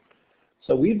create it.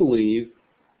 So we believe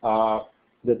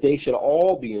that they should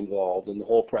all be involved in the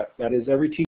whole prep. That is, every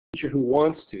teacher who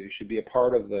wants to should be a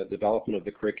part of the development of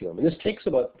the curriculum. And this takes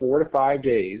about 4 to 5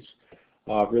 days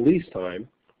release time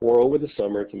or over the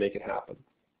summer to make it happen.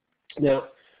 Now,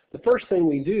 the first thing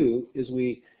we do is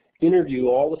we interview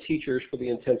all the teachers for the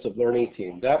intensive learning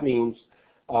team. That means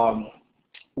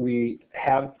we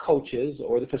have coaches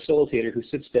or the facilitator who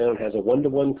sits down and has a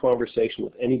one-to-one conversation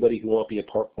with anybody who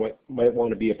might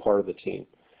want to be a part of the team.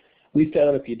 We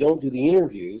found if you don't do the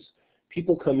interviews,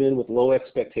 people come in with low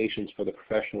expectations for the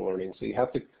professional learning, so you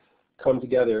have to come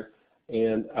together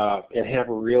and have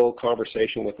a real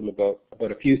conversation with them about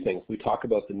a few things. We talk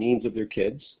about the needs of their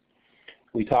kids.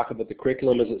 We talk about the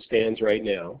curriculum as it stands right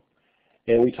now.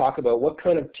 And we talk about what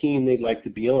kind of team they'd like to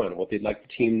be on, what they'd like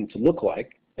the team to look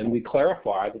like. And we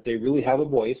clarify that they really have a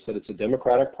voice, that it's a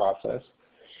democratic process,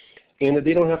 and that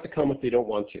they don't have to come if they don't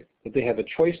want to, that they have a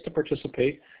choice to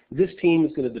participate. This team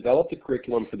is going to develop the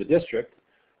curriculum for the district,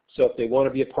 so if they want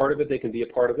to be a part of it, they can be a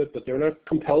part of it, but they're not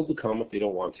compelled to come if they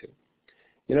don't want to.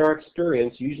 In our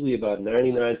experience, usually about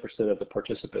 99% of the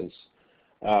participants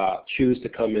choose to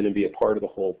come in and be a part of the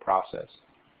whole process.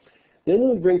 Then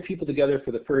when we bring people together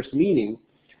for the first meeting,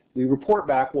 we report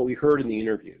back what we heard in the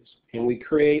interviews, and we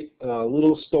create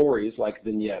little stories like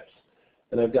vignettes.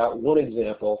 And I've got one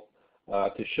example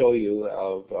to show you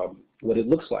of what it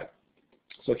looks like.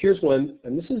 So here's one,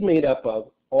 and this is made up of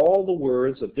all the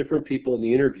words of different people in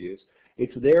the interviews.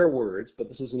 It's their words, but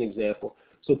this is an example.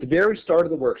 So at the very start of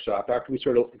the workshop, after we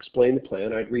sort of explain the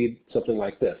plan, I'd read something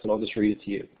like this, and I'll just read it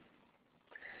to you.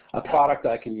 A product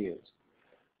I can use.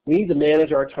 We need to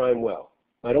manage our time well.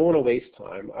 I don't want to waste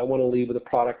time. I want to leave with a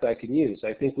product I can use.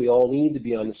 I think we all need to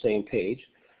be on the same page.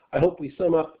 I hope we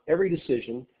sum up every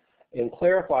decision and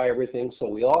clarify everything so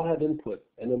we all have input,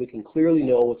 and then we can clearly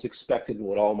know what's expected and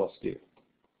what all must do.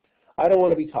 I don't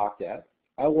want to be talked at.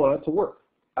 I want it to work.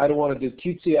 I don't want to do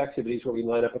cutesy activities where we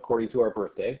line up according to our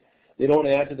birthday. They don't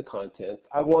add to the content.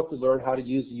 I want to learn how to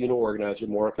use the unit organizer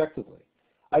more effectively.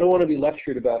 I don't want to be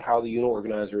lectured about how the unit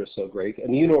organizer is so great,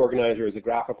 and the unit organizer is a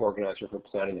graphic organizer for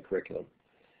planning the curriculum.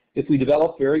 If we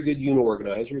develop very good unit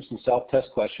organizers and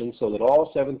self-test questions so that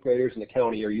all 7th graders in the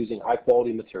county are using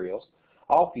high-quality materials,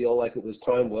 I'll feel like it was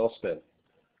time well spent.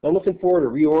 I'm looking forward to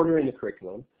reordering the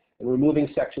curriculum and removing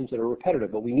sections that are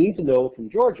repetitive, but we need to know from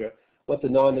Georgia what the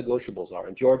non-negotiables are,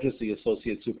 and Georgia's the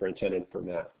Associate Superintendent for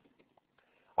Math.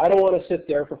 I don't want to sit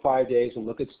there for 5 days and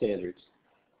look at standards.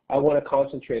 I want to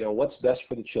concentrate on what's best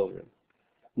for the children.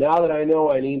 Now that I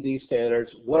know I need these standards,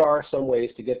 what are some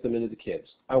ways to get them into the kids?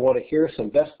 I want to hear some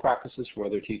best practices from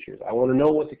other teachers. I want to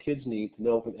know what the kids need to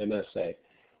know from MSA,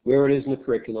 where it is in the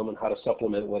curriculum, and how to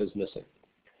supplement what is missing.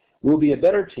 We'll be a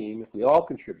better team if we all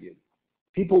contribute.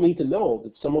 People need to know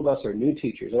that some of us are new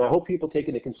teachers, and I hope people take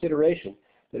into consideration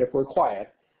that if we're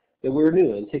quiet, that we're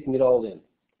new and taking it all in.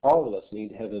 All of us need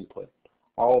to have input.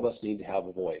 All of us need to have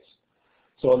a voice.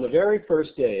 So on the very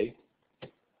first day,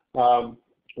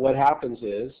 what happens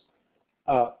is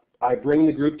I bring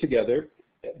the group together.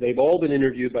 They've all been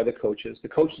interviewed by the coaches. The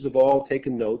coaches have all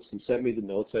taken notes and sent me the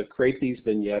notes. I create these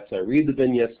vignettes. I read the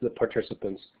vignettes to the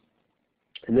participants.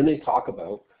 And then they talk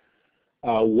about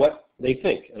what they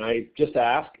think. And I just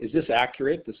ask, is this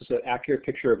accurate? This is an accurate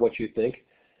picture of what you think.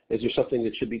 Is there something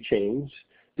that should be changed?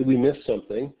 Did we miss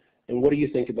something? And what do you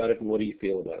think about it and what do you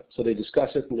feel about it? So they discuss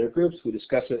it in their groups. We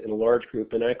discuss it in a large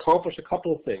group. And I accomplish a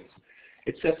couple of things.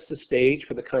 It sets the stage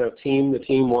for the kind of team the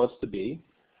team wants to be.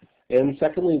 And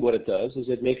secondly, what it does is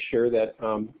it makes sure that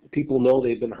people know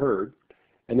they've been heard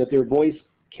and that their voice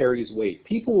carries weight.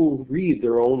 People will read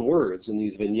their own words in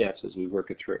these vignettes as we work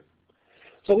it through.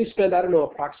 So we spend, I don't know,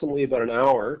 approximately about an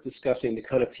hour discussing the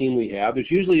kind of team we have.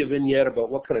 There's usually a vignette about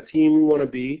what kind of team we want to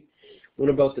be, one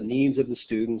about the needs of the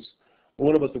students,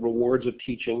 one about the rewards of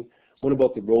teaching, one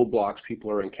about the roadblocks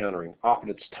people are encountering. Often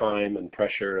it's time and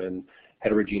pressure and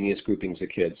heterogeneous groupings of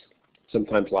kids,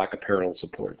 sometimes lack of parental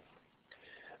support.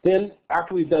 Then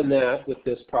after we've done that with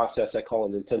this process I call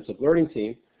an intensive learning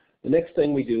team, the next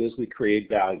thing we do is we create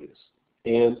values.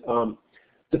 And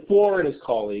DeFore and his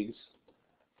colleagues,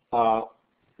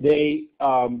 they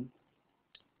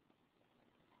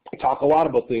talk a lot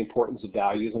about the importance of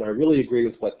values, and I really agree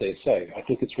with what they say. I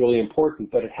think it's really important,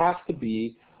 but it has to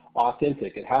be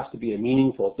authentic. It has to be a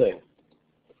meaningful thing.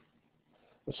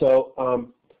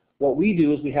 So what we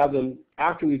do is we have them,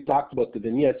 after we've talked about the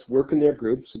vignettes, work in their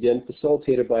groups, again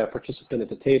facilitated by a participant at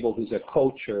the table who's a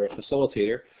coach or a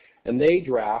facilitator, and they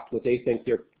draft what they think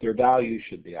their values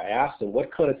should be. I ask them,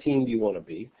 what kind of team do you want to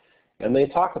be? And they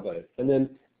talk about it. And then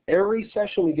every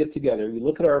session we get together, we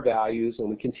look at our values and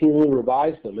we continually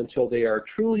revise them until they are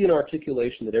truly an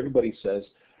articulation that everybody says,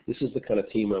 this is the kind of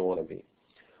team I want to be.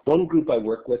 One group I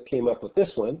work with came up with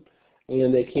this one,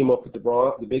 and they came up with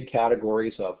the big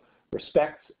categories of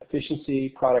respect, efficiency,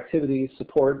 productivity,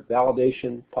 support,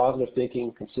 validation, positive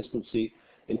thinking, consistency,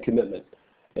 and commitment.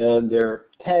 And their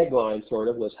tagline sort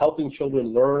of was helping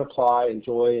children learn, apply,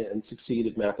 enjoy, and succeed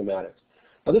at mathematics.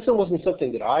 Now this one wasn't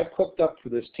something that I cooked up for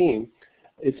this team.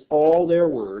 It's all their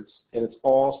words, and it's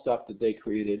all stuff that they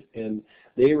created, and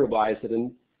they revised it.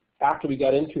 And after we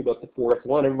got into about the fourth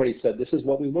one, everybody said, this is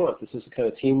what we want. This is the kind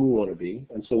of team we want to be.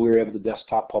 And so we were able to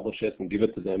desktop publish it and give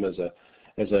it to them as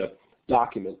a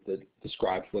document that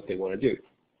describes what they want to do.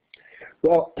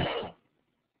 Well,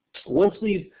 once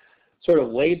we've sort of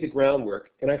laid the groundwork,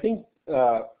 and I think,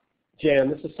 Jan,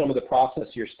 this is some of the process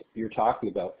you're talking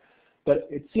about, but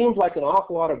it seems like an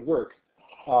awful lot of work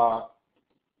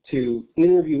to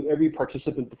interview every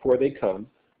participant before they come,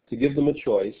 to give them a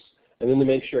choice, and then to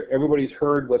make sure everybody's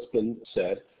heard what's been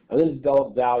said, and then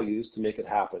develop values to make it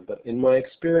happen. But in my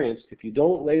experience, if you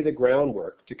don't lay the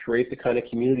groundwork to create the kind of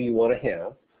community you want to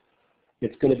have,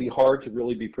 it's going to be hard to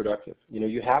really be productive. You know,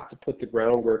 you have to put the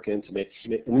groundwork in to make,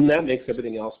 and that makes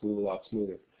everything else move a lot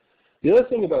smoother. The other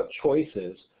thing about choice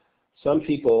is, some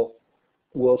people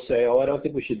will say, oh, I don't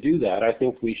think we should do that. I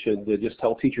think we should just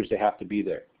tell teachers they have to be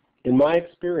there. In my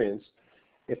experience,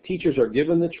 if teachers are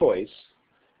given the choice,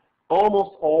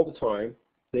 almost all the time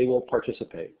they will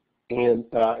participate. And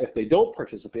if they don't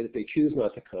participate, if they choose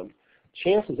not to come,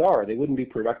 chances are they wouldn't be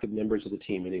productive members of the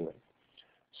team anyway.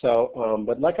 So,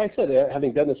 but like I said,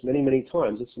 having done this many, many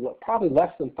times, it's probably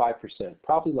less than 5%,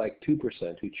 probably like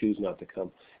 2% who choose not to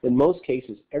come. In most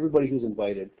cases, everybody who's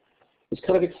invited is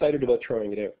kind of excited about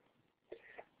trying it out.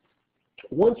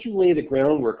 Once you lay the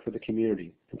groundwork for the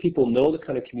community, and people know the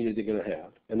kind of community they're going to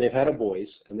have, and they've had a voice,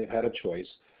 and they've had a choice,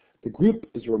 the group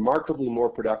is remarkably more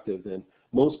productive than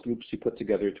most groups you put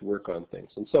together to work on things.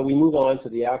 And so we move on to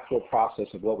the actual process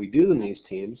of what we do in these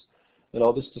teams, and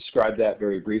I'll just describe that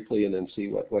very briefly and then see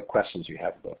what questions you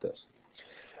have about this.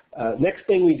 Next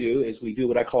thing we do is we do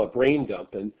what I call a brain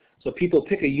dump. And so people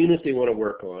pick a unit they want to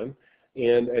work on.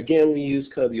 And again, we use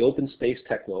kind of the open space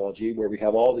technology where we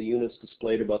have all the units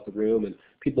displayed about the room, and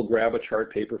people grab a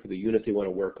chart paper for the unit they want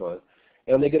to work on.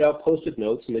 And they get out Post-it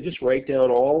notes, and they just write down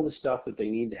all the stuff that they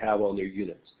need to have on their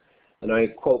units. And I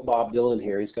quote Bob Dylan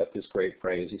here. He's got this great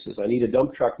phrase. He says, I need a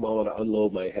dump truck mama to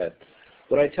unload my head.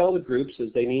 What I tell the groups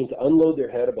is they need to unload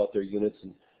their head about their units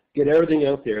and get everything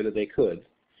out there that they could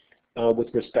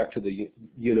with respect to the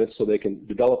units so they can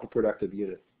develop a productive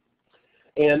unit.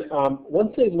 And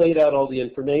once they've laid out all the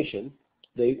information,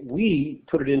 we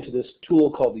put it into this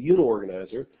tool called the Unit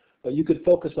Organizer. You could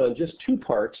focus on just two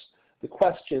parts, the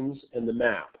questions and the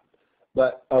map.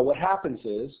 But what happens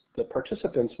is the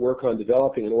participants work on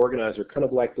developing an organizer kind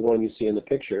of like the one you see in the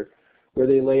picture, where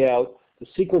they lay out the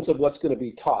sequence of what's going to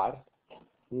be taught.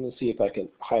 Let me see if I can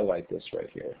highlight this right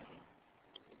here.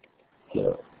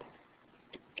 No.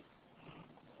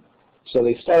 So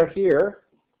they start here.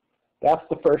 That's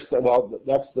the first, well,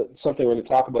 that's something we're going to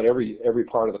talk about every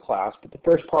part of the class. But the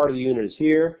first part of the unit is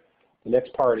here. The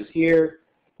next part is here.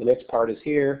 The next part is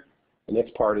here. The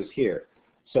next part is here.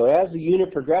 So as the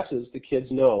unit progresses, the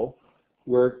kids know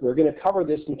we're going to cover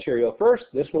this material first,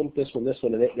 this one, this one, this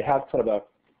one, and they have kind of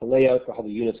a layout for how the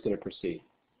unit's going to proceed.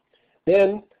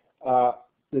 Then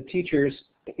the teachers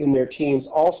in their teams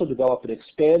also develop an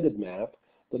expanded map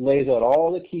that lays out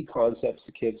all the key concepts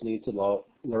the kids need to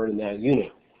learn in that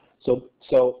unit.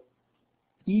 So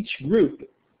each group,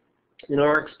 in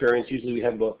our experience, usually we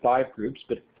have about 5 groups,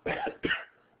 but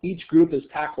each group is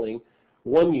tackling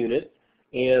one unit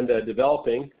and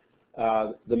developing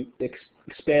the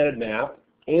expanded map,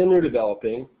 and they're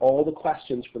developing all the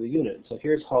questions for the unit. So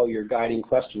here's how your guiding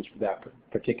questions for that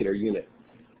particular unit.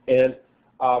 And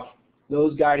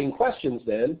those guiding questions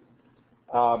then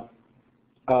are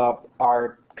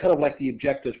kind of like the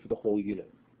objectives for the whole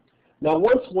unit. Now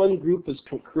once one group has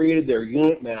created their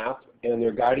unit map and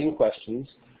their guiding questions,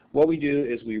 what we do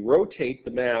is we rotate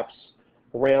the maps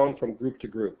around from group to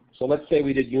group. So let's say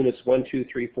we did units 1, 2,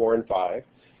 3, 4, and 5.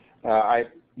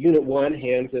 Unit 1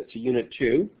 hands it to Unit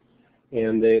 2,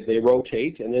 and they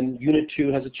rotate, and then Unit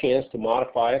 2 has a chance to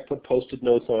modify it, put Post-it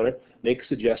notes on it, make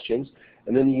suggestions,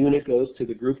 and then the unit goes to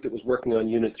the group that was working on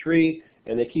Unit 3,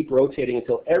 and they keep rotating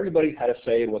until everybody had a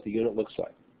say in what the unit looks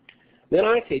like. Then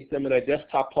I take them and I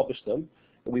desktop publish them,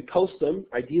 and we post them,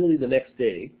 ideally the next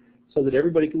day, so that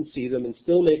everybody can see them and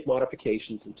still make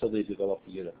modifications until they develop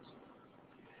the units.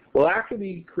 Well, after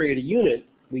we create a unit,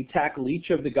 we tackle each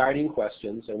of the guiding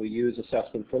questions and we use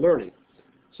assessment for learning.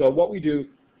 So what we do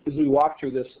is we walk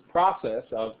through this process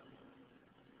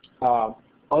of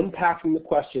unpacking the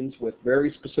questions with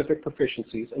very specific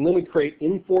proficiencies, and then we create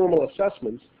informal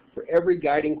assessments for every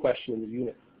guiding question in the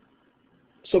unit.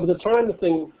 So by the time the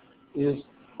thing is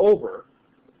over,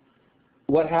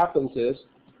 what happens is,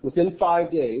 within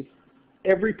 5 days,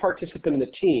 every participant in the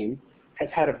team has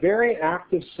had a very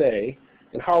active say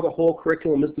in how the whole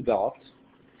curriculum is developed.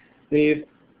 They've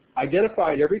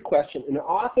identified every question, and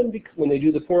often when they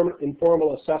do the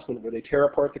informal assessment where they tear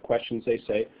apart the questions, they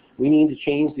say, we need to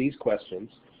change these questions.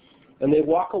 And they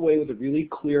walk away with a really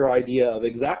clear idea of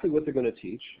exactly what they're going to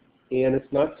teach, and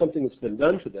it's not something that's been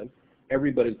done to them.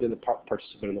 Everybody's been a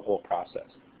participant in the whole process.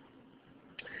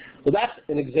 So that's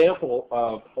an example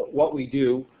of what we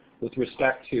do with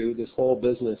respect to this whole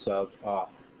business of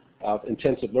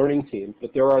intensive learning teams.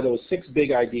 But there are those 6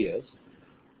 big ideas.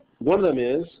 One of them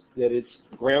is that it's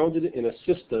grounded in a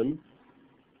system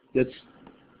that's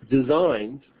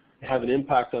designed to have an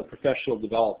impact on professional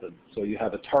development. So you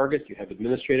have a target, you have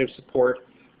administrative support,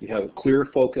 you have a clear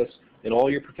focus, and all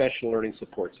your professional learning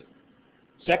supports it.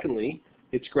 Secondly,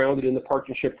 it's grounded in the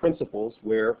partnership principles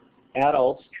where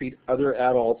adults treat other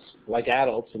adults like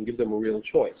adults and give them a real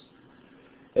choice.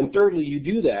 And thirdly, you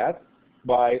do that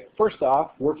by, first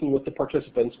off, working with the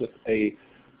participants with a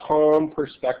calm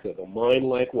perspective, a mind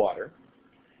like water.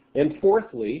 And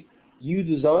fourthly, you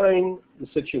design the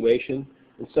situation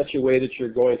in such a way that you're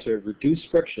going to reduce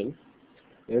friction.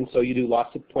 And so you do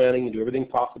lots of planning and do everything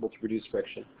possible to reduce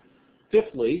friction.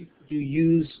 Fifthly, you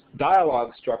use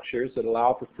dialogue structures that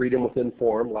allow for freedom within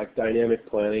form, like dynamic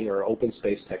planning or open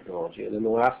space technology. And then the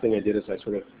last thing I did is I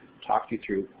sort of talked you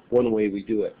through one way we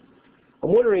do it.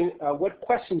 I'm wondering what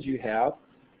questions you have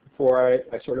before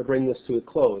I sort of bring this to a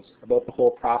close about the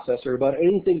whole process or about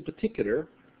anything in particular,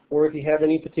 or if you have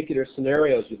any particular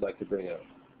scenarios you'd like to bring up.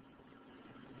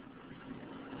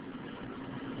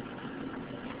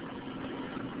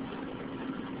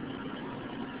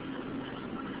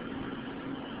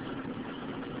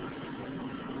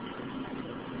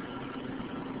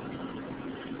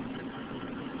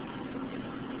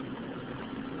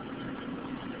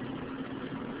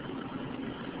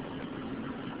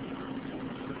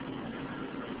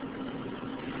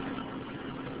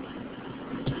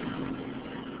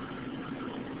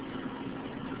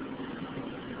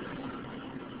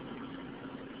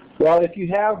 Well, if you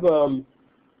have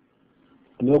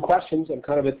no questions, I'm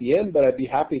kind of at the end, but I'd be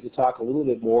happy to talk a little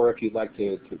bit more if you'd like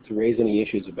to raise any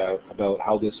issues about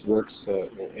how this works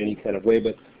in any kind of way.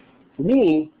 But for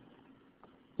me,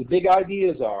 the big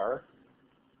ideas are,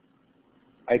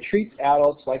 I treat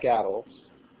adults like adults.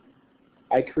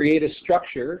 I create a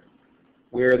structure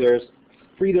where there's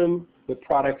freedom with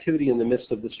productivity in the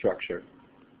midst of the structure.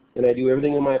 And I do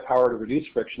everything in my power to reduce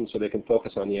friction so they can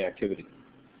focus on the activity.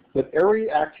 But every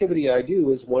activity I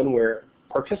do is one where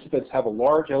participants have a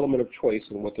large element of choice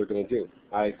in what they're going to do.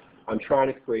 I'm trying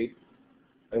to create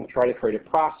a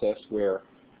process where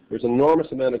there's an enormous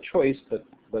amount of choice, but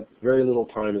very little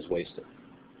time is wasted.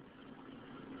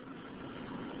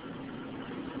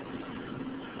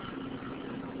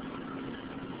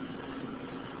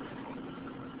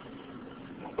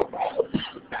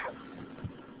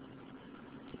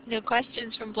 No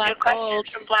questions from Black Gold.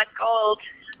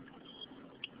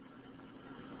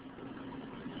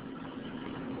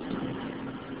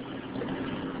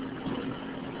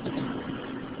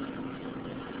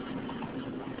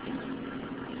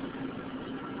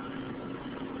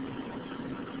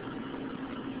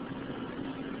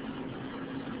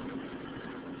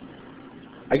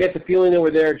 I get the feeling that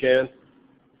we're there, Jan.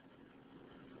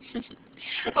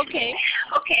 Okay.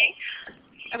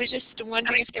 I was just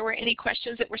wondering if there were any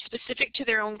questions that were specific to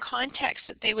their own context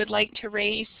that they would like to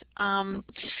raise.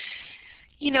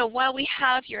 You know, while we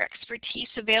have your expertise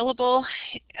available,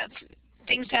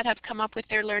 things that have come up with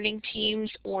their learning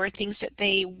teams or things that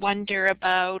they wonder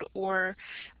about or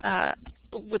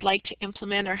would like to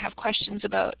implement or have questions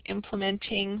about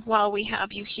implementing while we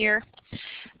have you here.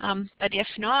 But if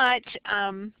not,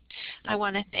 I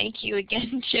want to thank you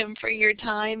again, Jim, for your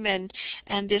time, and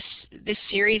this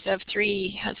series of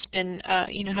 3 has been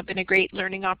have been a great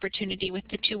learning opportunity with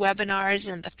the 2 webinars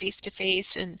and the face-to-face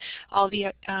and all the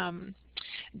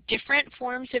different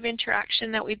forms of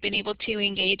interaction that we've been able to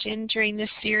engage in during this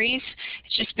series.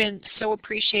 It's just been so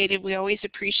appreciated. We always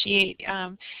appreciate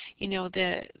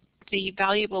the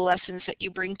valuable lessons that you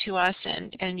bring to us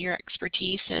and your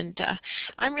expertise, and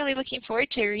I'm really looking forward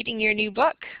to reading your new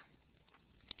book.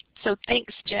 So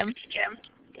thanks, Jim.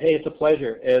 Hey, it's a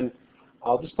pleasure, and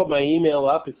I'll just put my email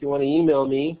up if you want to email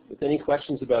me with any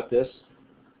questions about this.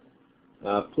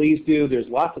 Please do. There's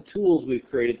lots of tools we've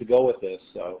created to go with this.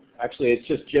 So actually, it's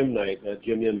just Jim Knight, not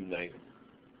Jim Yim Knight.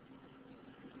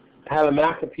 I have a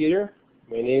Mac computer.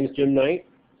 My name is Jim Knight,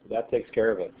 so that takes care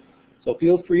of it. So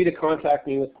feel free to contact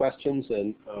me with questions,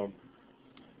 and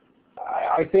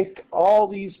I think all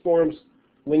these forms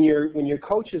when your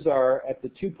coaches are at the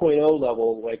 2.0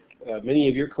 level, like many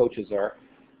of your coaches are,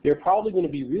 they're probably going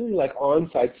to be really like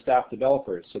on-site staff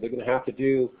developers. So they're going to have to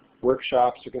do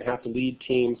workshops, they're going to have to lead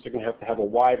teams, they're going to have a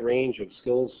wide range of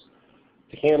skills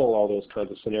to handle all those kinds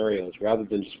of scenarios rather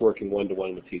than just working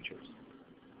one-to-one with teachers.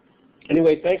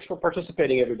 Anyway, thanks for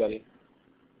participating, everybody.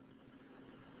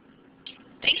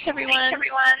 Thanks, everyone. Thanks,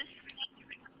 everyone.